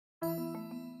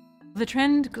The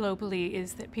trend globally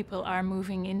is that people are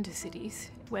moving into cities,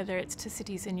 whether it's to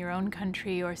cities in your own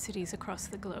country or cities across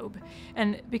the globe.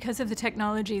 And because of the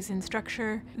technologies in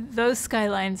structure, those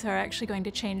skylines are actually going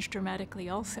to change dramatically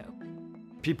also.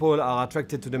 People are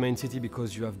attracted to the main city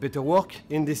because you have better work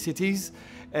in these cities,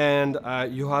 and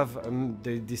you have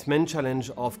this main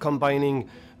challenge of combining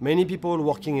many people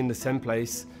working in the same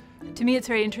place. To me, it's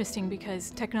very interesting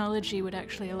because technology would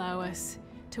actually allow us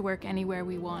to work anywhere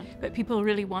we want, but people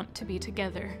really want to be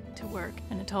together to work,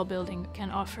 and a tall building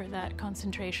can offer that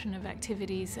concentration of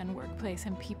activities and workplace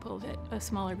and people that a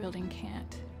smaller building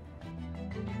can't.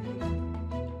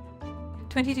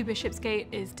 22 Bishopsgate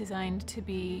is designed to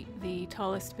be the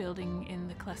tallest building in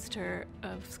the cluster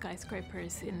of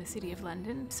skyscrapers in the City of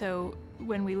London. So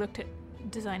when we looked at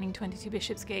designing 22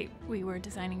 Bishopsgate, we were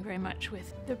designing very much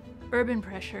with the urban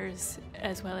pressures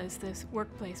as well as the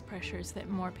workplace pressures that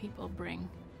more people bring.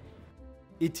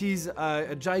 It is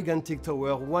a gigantic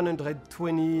tower,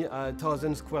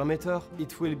 120,000 square meters.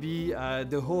 It will be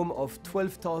the home of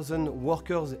 12,000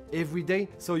 workers every day.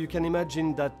 So you can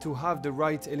imagine that to have the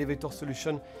right elevator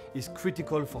solution is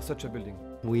critical for such a building.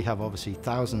 We have obviously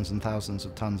thousands and thousands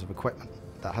of tons of equipment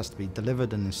that has to be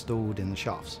delivered and installed in the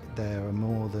shafts. There are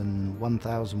more than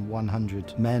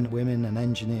 1,100 men, women and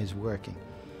engineers working.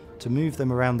 To move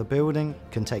them around the building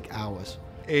can take hours.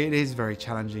 It is very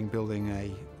challenging building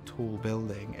a tall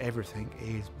building. Everything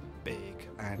is big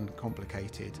and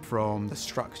complicated, from the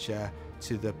structure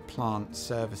to the plant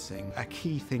servicing. A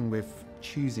key thing with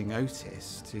choosing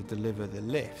Otis to deliver the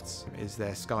lifts is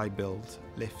their Sky Build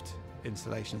lift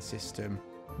installation system.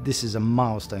 This is a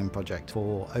milestone project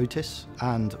for Otis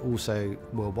and also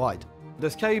worldwide. The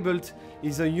Sky Build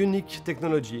is a unique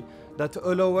technology that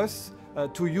allows us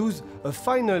to use a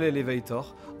final elevator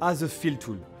as a fill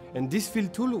tool. And this fill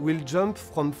tool will jump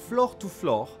from floor to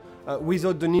floor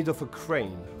without the need of a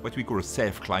crane. What we call a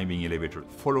self-climbing elevator.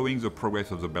 Following the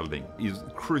progress of the building is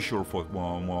crucial for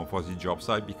the job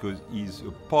site because it's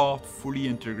a part fully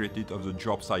integrated of the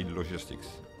job site logistics.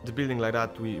 The building like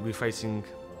that, we're facing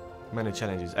many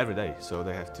challenges every day, so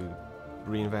they have to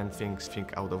reinvent things,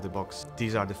 think out of the box.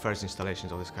 These are the first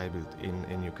installations of the Sky Build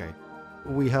in UK.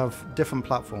 We have different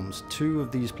platforms. 2 of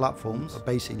these platforms are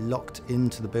basically locked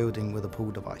into the building with a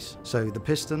pull device. So the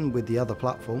piston with the other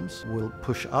platforms will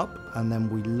push up, and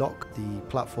then we lock the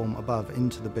platform above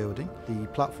into the building. The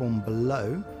platform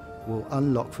below will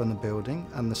unlock from the building,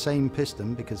 and the same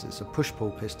piston, because it's a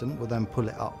push-pull piston, will then pull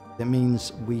it up. It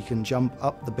means we can jump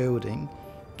up the building,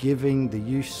 giving the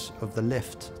use of the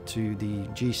lift to the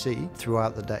GC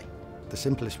throughout the day. The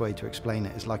simplest way to explain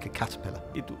it is like a caterpillar.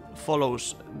 It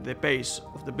follows the pace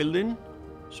of the building,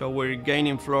 so we're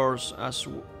gaining floors as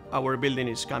our building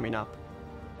is coming up.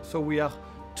 So we are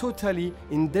totally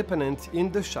independent in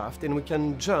the shaft, and we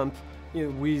can jump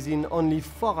within only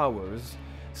 4 hours.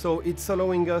 So it's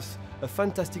allowing us a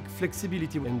fantastic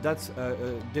flexibility, and that's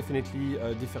definitely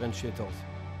a differentiator.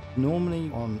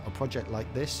 Normally on a project like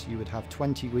this, you would have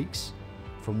 20 weeks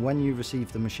from when you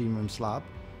receive the machine room slab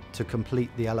to complete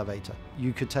the elevator.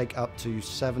 You could take up to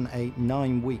 7, 8,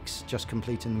 9 weeks just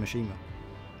completing the machine room.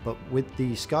 But with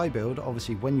the Sky Build,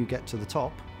 obviously when you get to the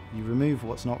top, you remove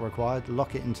what's not required,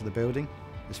 lock it into the building,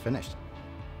 it's finished.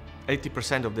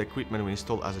 80% of the equipment we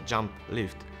install as a jump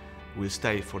lift will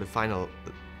stay for the final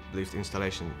lift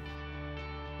installation.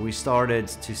 We started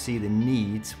to see the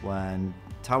needs when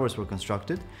towers were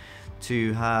constructed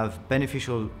to have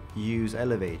beneficial use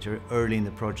elevator early in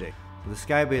the project. The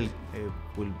Sky Build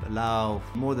will allow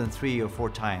more than 3 or 4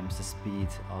 times the speed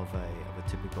of a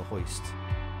typical hoist.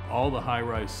 All the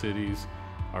high-rise cities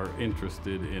are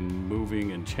interested in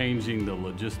moving and changing the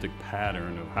logistic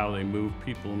pattern of how they move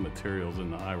people and materials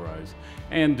in the high-rise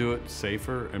and do it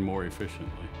safer and more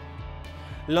efficiently.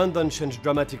 London changed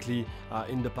dramatically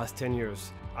in the past 10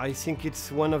 years. I think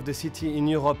it's one of the cities in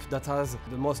Europe that has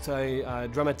the most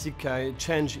dramatic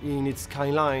change in its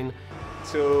skyline.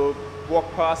 To walk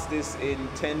past this in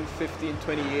 10, 15,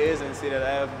 20 years and say that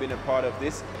I have been a part of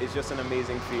this is just an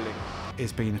amazing feeling.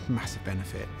 It's been a massive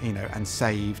benefit, and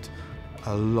saved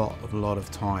a lot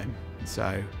of time.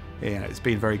 So, it's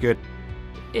been very good.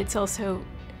 It's also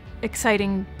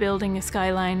exciting building a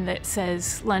skyline that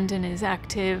says London is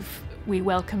active. We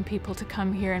welcome people to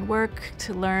come here and work,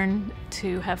 to learn,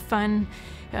 to have fun,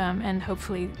 and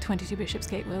hopefully 22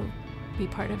 Bishopsgate will be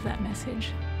part of that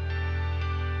message.